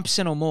getting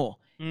 9% or more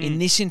in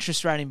this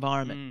interest rate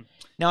environment.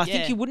 Now, I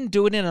think you wouldn't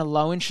do it in a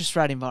low interest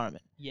rate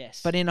environment. Yes.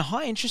 But in a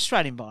high interest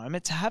rate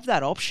environment, to have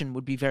that option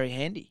would be very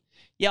handy.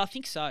 Yeah, I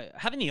think so.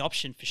 Having the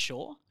option for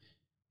sure.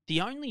 The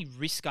only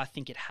risk I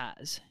think it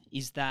has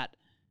is that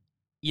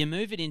you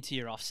move it into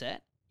your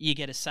offset, you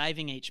get a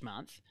saving each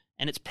month,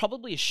 and it's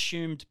probably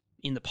assumed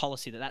in the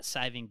policy that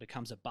saving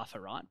becomes a buffer,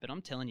 right? But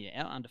I'm telling you,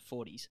 our under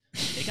 40s,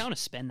 they're going to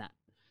spend that.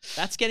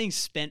 That's getting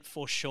spent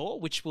for sure,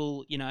 which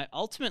will,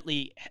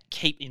 ultimately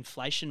keep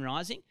inflation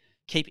rising,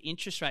 keep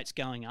interest rates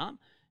going up,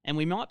 and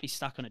we might be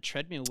stuck on a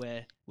treadmill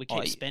where we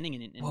keep spending.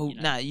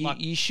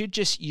 You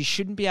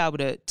shouldn't be able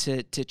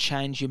to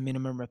change your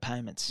minimum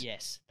repayments.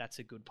 Yes, that's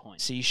a good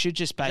point. So you should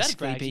just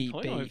basically be.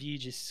 Or have you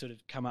just sort of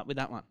come up with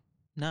that one?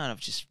 No,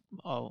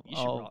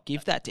 I'll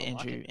give that to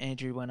Andrew. Like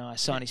Andrew, when I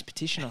sign his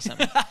petition or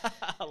something.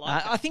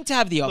 I think to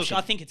have the option.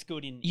 Look, I think it's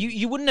good.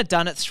 You wouldn't have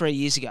done it 3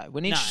 years ago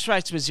when interest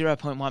rates were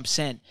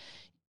 0.1%.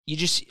 You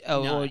just,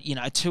 or 2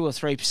 or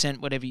 3%,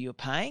 whatever you're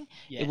paying,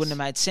 it wouldn't have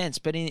made sense.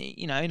 But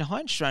in a high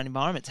interest rate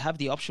environment, to have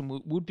the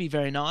option would be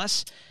very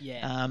nice.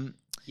 Yeah.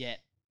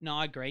 No,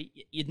 I agree.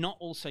 You're not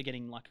also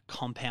getting like a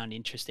compound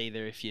interest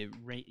either if you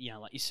like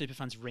your super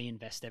funds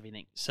reinvest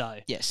everything. So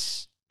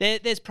yes,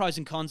 there's pros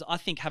and cons. I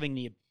think having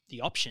the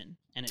option,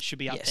 and it should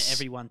be up to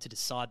everyone to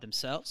decide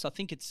themselves. So I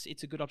think it's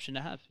a good option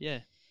to have. Yeah.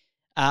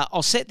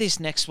 I'll set this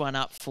next one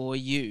up for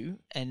you,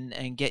 and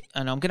I'm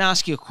going to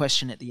ask you a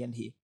question at the end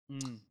here.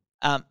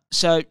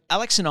 So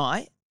Alex and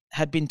I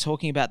had been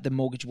talking about the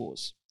mortgage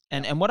wars.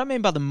 And what I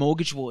mean by the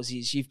mortgage wars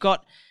is you've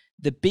got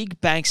the big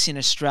banks in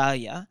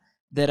Australia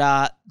that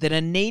are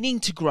needing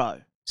to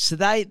grow. So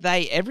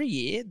they every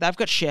year, they've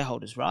got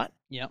shareholders, right?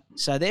 Yeah.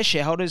 So their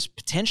shareholders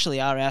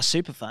potentially are our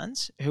super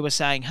funds who are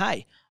saying,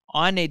 hey,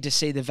 I need to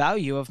see the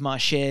value of my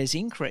shares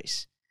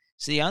increase.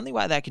 So the only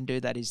way they can do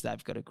that is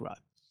they've got to grow.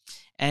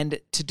 And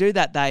to do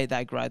that,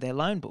 they grow their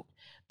loan book.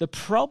 The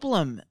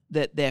problem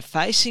that they're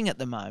facing at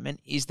the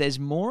moment is there's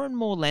more and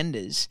more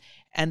lenders,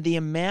 and the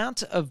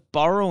amount of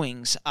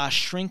borrowings are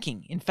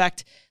shrinking. In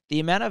fact,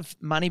 the amount of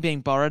money being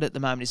borrowed at the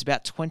moment is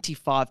about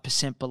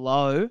 25%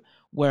 below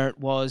where it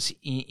was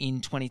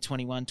in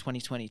 2021,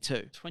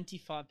 2022.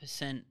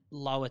 25%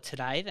 lower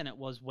today than it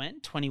was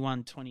when?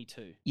 21,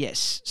 22.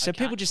 Yes. So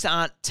Okay. people just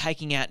aren't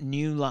taking out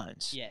new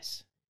loans.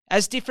 Yes.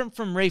 As different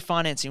from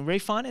refinancing.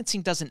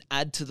 Refinancing doesn't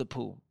add to the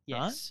pool, Yes.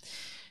 right?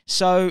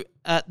 So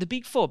the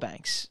big four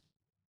banks,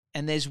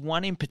 and there's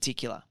one in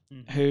particular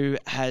who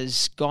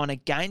has gone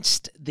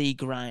against the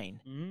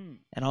grain.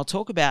 And I'll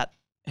talk about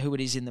who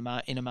it is in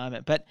a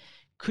moment. But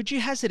could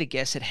you hazard a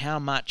guess at how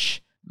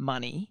much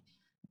money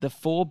the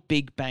four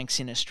big banks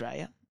in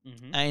Australia,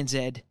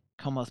 ANZ,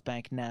 Commonwealth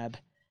Bank, NAB,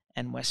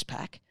 and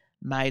Westpac,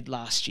 made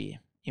last year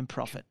in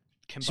profit?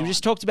 Combined. So we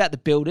just talked about the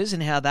builders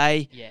and how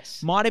they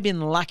might have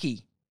been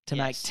lucky to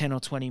make 10 or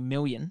 20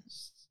 million.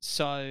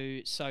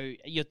 So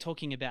you're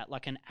talking about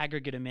like an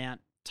aggregate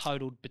amount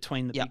totaled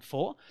between the big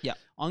four. Yeah.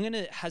 I'm going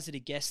to hazard a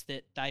guess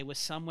that they were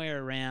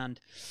somewhere around,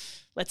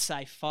 let's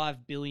say,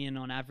 5 billion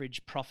on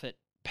average profit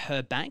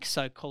per bank.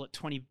 So call it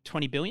 20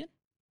 billion.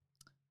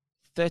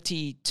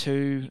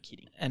 32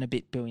 and a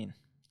bit billion.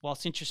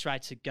 Whilst interest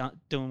rates are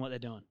doing what they're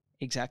doing.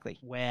 Exactly.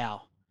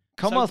 Wow.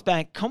 Commonwealth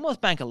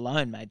Bank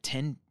alone made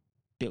 10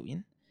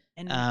 billion.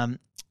 And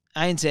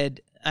ANZ,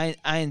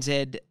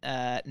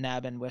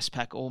 NAB and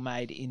Westpac all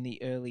made in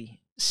the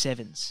early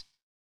sevens.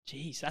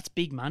 Geez, that's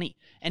big money.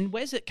 And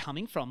where's it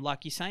coming from?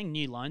 Like you're saying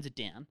new loans are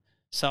down.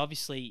 So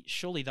obviously,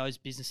 surely those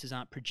businesses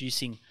aren't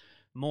producing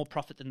more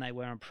profit than they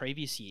were in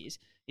previous years.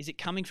 Is it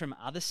coming from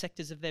other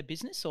sectors of their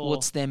business? Or Well,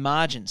 it's their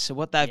margins. So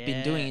what they've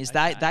been doing is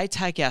they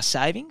take our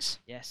savings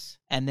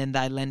and then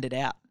they lend it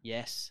out.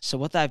 Yes. So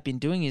what they've been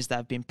doing is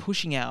they've been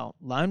pushing our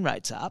loan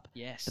rates up,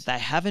 but they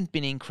haven't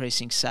been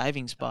increasing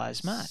savings by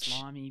as much.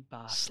 Slimy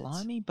bastards.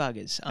 Slimy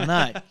buggers. I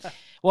know.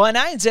 Well, and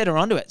ANZ are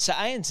onto it. So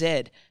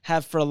ANZ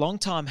have for a long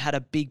time had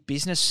a big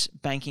business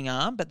banking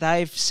arm, but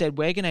they've said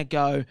we're going to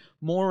go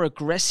more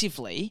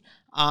aggressively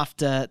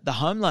after the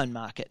home loan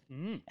market.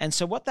 And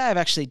so what they've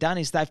actually done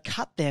is they've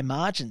cut their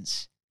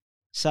margins.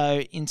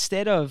 So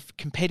instead of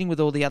competing with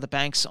all the other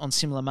banks on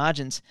similar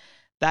margins,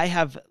 they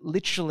have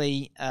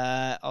literally,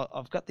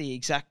 I've got the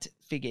exact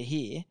figure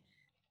here,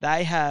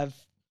 they have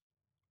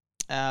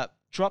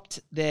dropped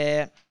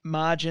their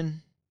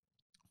margin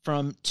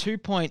from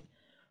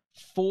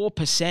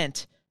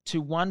 2.4%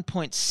 to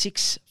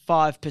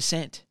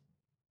 1.65%.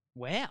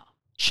 Wow.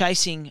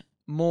 Chasing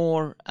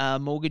more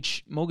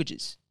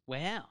mortgages.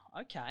 Wow.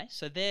 Okay.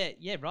 So they're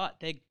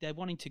They're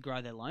wanting to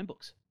grow their loan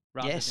books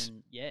rather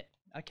than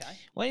Okay.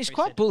 Well, he's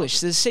quite bullish.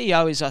 The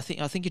CEO is, I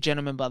think, a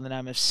gentleman by the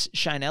name of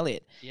Shane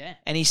Elliott. Yeah.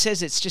 And he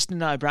says it's just a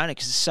no-brainer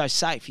because it's so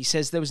safe. He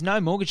says there was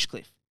no mortgage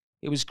cliff.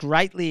 It was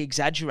greatly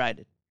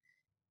exaggerated.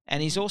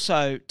 And he's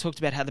also talked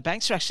about how the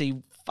banks are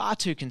actually far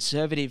too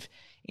conservative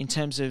in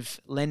terms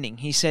of lending.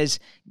 He says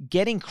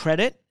getting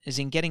credit, as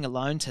in getting a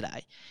loan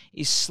today,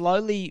 is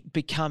slowly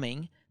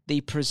becoming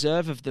the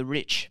preserve of the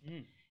rich.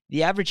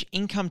 The average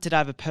income today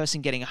of a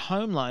person getting a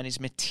home loan is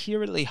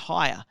materially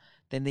higher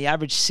than the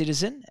average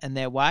citizen and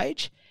their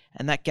wage,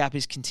 and that gap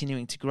is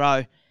continuing to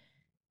grow.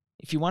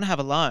 If you want to have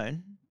a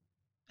loan,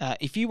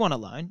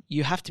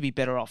 you have to be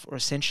better off, or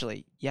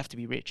essentially, you have to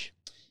be rich.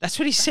 That's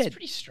what he said. That's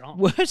pretty strong.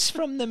 Words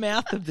from the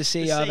mouth of the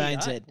CEO of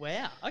ANZ.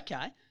 Wow.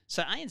 Okay.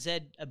 So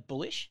ANZ are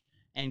bullish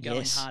and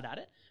going hard at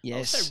it.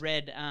 Yes. I also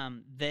read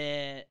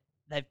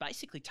they've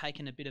basically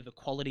taken a bit of a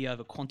quality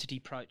over quantity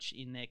approach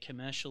in their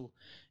commercial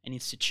and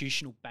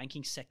institutional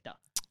banking sector.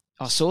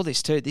 I saw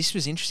this too. This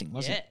was interesting,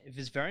 wasn't it? Yeah, it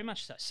was very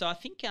much so. So I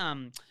think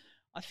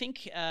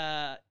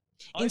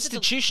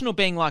institutional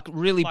being like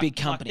really big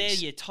companies. Like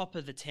they're your top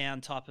of the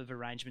town type of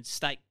arrangements,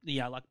 state,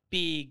 like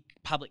big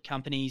public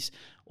companies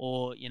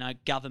or,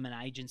 government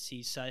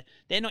agencies. So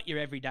they're not your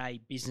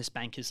everyday business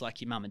bankers like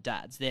your mum and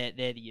dads. They're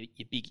your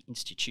big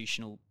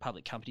institutional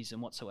public companies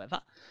and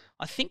whatsoever.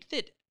 I think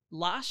that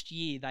last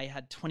year they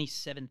had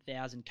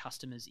 27,000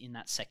 customers in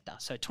that sector.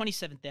 So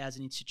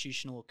 27,000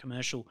 institutional or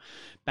commercial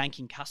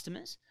banking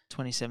customers.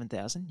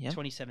 27,000, yeah.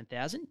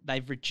 27,000.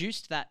 They've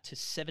reduced that to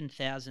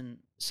 7,000.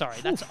 Sorry,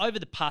 that's over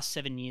the past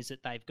 7 years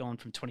that they've gone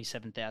from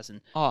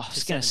 27,000. Oh, I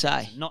was going to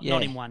say. Not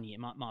in 1 year.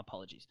 My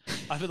apologies.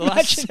 Over the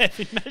last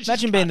 7.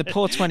 Imagine being the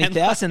poor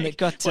 20,000 that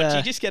got... What,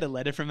 you just get a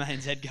letter from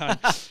ANZ going,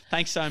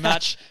 thanks so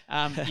much.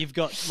 You've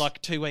got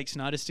like 2 weeks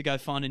notice to go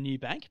find a new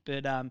bank.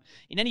 But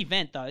in any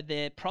event, though,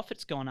 their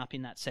profit's gone up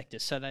in that sector.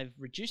 So they've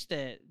reduced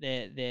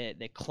their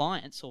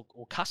clients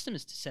or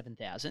customers to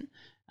 7,000.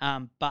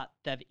 But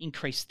they've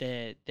increased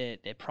their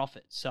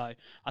profit. So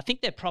I think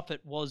their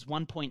profit was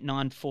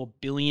 1.94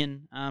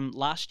 billion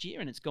last year,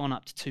 and it's gone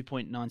up to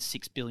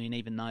 2.96 billion,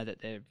 even though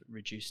that they've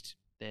reduced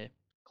their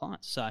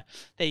clients. So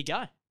there you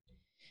go.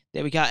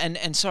 There we go.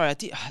 And sorry,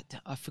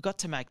 I forgot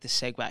to make the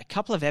segue. A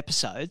couple of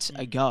episodes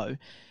ago,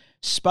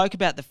 spoke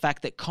about the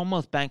fact that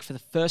Commonwealth Bank, for the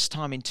first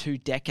time in 2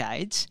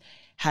 decades,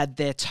 had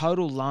their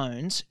total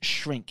loans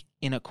shrink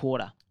in a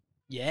quarter.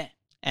 Yeah.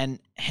 And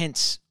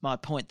hence my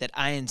point that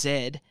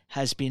ANZ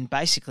has been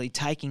basically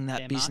taking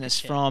that business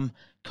from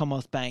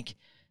Commonwealth Bank,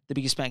 the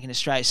biggest bank in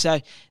Australia.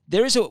 So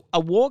there is a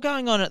war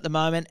going on at the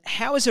moment.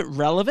 How is it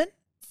relevant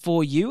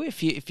for you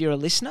if you're a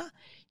listener?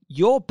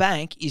 Your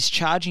bank is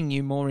charging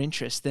you more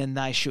interest than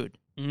they should.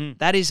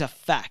 That is a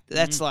fact.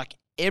 That's like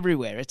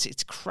everywhere.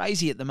 It's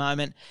crazy at the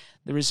moment.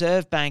 The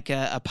Reserve Bank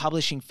are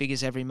publishing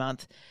figures every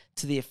month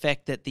to the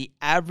effect that the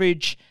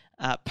average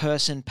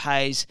person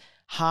pays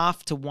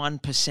 0.5% to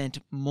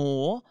 1%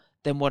 more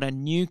than what a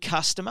new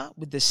customer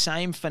with the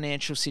same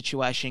financial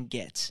situation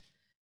gets.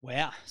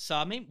 Wow. So,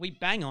 I mean, we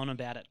bang on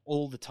about it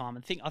all the time.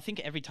 I think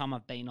every time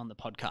I've been on the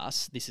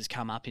podcast, this has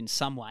come up in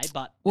some way.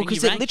 But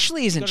because it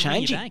literally isn't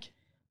changing.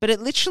 But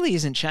it literally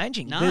isn't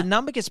changing. No. The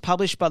number gets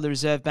published by the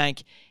Reserve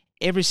Bank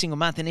every single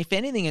month, and if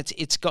anything,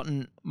 it's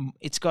gotten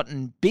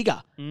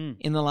bigger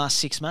in the last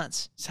 6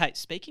 months. So, hey,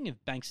 speaking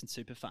of banks and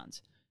super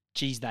funds,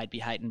 geez, they'd be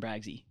hating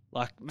Bragsy.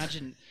 Like,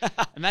 imagine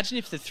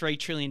if the $3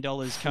 trillion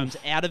comes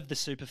out of the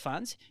super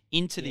funds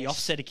into the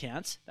offset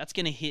accounts. That's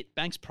going to hit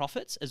banks'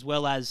 profits as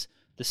well as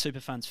the super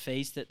funds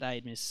fees that they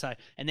administer. So,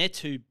 and they're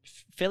two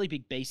fairly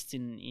big beasts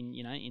in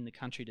the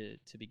country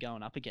to be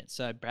going up against.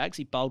 So,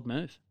 Bragsy, bold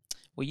move.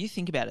 Well, you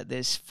think about it.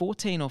 There's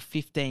 14 or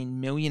 15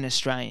 million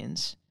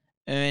Australians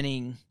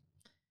earning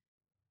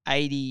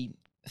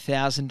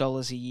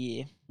 $80,000 a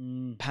year,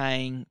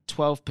 paying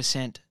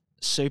 12%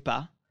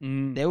 super.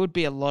 There would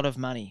be a lot of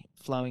money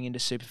flowing into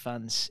super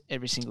funds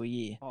every single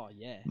year. Oh,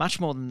 yeah. Much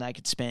more than they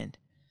could spend.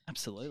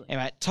 Absolutely.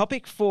 Anyway,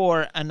 topic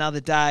for another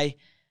day.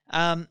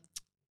 I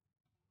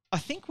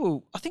think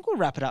we'll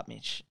wrap it up,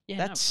 Mitch. Yeah,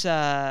 that's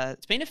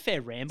it's been a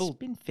fair ramble.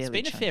 It's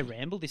been a fair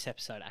ramble this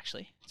episode.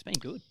 Actually, it's been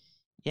good.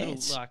 Yeah,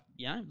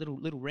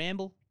 little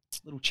ramble,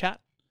 little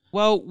chat.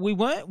 Well, we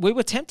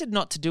were tempted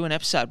not to do an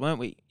episode, weren't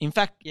we? In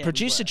fact,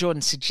 producer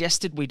Jordan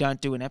suggested we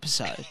don't do an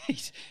episode.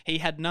 He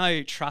had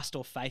no trust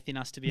or faith in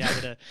us to be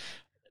able to.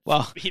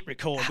 Hit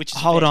record. Which is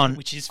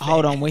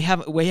hold on. We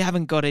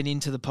haven't got it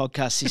into the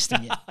podcast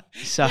system yet.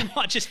 So we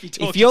might just be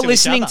talking. If you're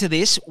listening to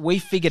this, we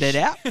figured it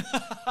out.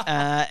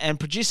 And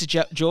producer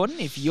Jordan,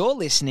 if you're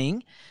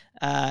listening,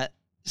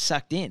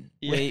 sucked in.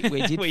 Yeah.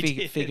 We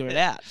did figure it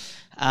out.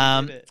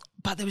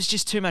 But there was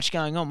just too much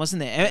going on,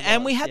 wasn't there?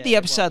 And we had the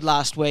episode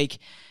last week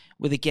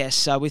with a guest,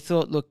 so we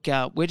thought, look,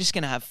 we're just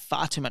going to have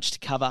far too much to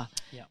cover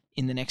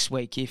in the next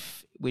week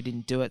if we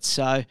didn't do it.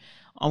 So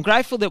I'm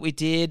grateful that we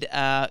did,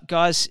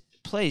 guys.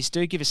 Please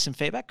do give us some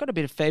feedback. Got a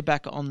bit of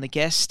feedback on the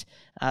guest,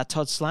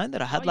 Todd Sloan,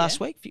 that I had last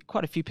week.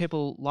 Quite a few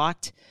people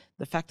liked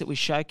the fact that we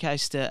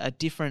showcased a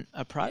different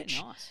approach.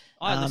 Yeah, nice.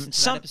 I listened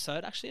to that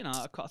episode, actually, and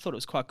I thought it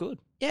was quite good.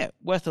 Yeah,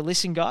 worth a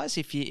listen, guys,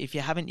 if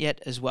you haven't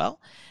yet as well.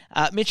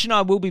 Mitch and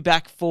I will be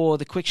back for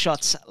the quick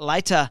shots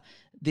later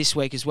this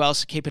week as well,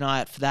 so keep an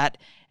eye out for that.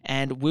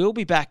 And we'll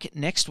be back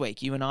next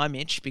week, you and I,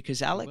 Mitch,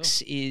 because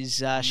Alex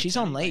is she's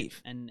on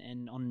leave.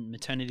 And on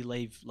maternity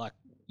leave, like,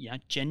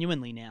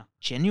 genuinely now.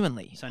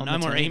 Genuinely. So no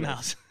more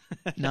emails.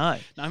 No.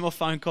 No more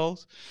phone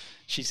calls.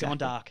 She's gone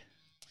dark.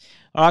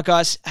 All right,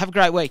 guys. Have a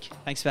great week.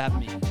 Thanks for having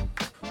me.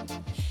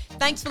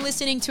 Thanks for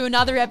listening to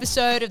another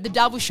episode of The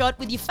Double Shot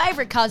with your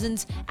favourite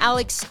cousins,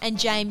 Alex and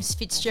James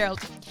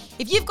Fitzgerald.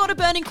 If you've got a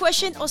burning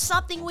question or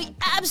something we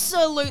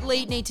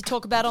absolutely need to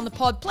talk about on the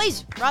pod,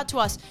 please write to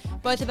us.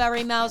 Both of our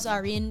emails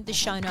are in the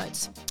show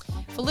notes.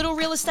 For little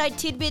real estate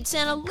tidbits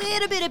and a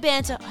little bit of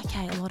banter,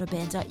 okay, a lot of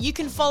banter, you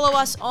can follow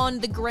us on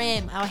the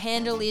gram. Our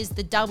handle is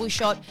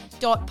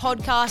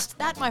thedoubleshot.podcast.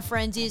 That, my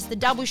friends, is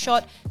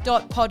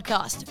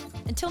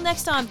thedoubleshot.podcast. Until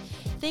next time,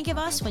 think of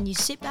us when you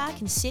sit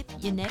back and sip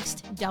your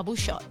next double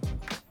shot.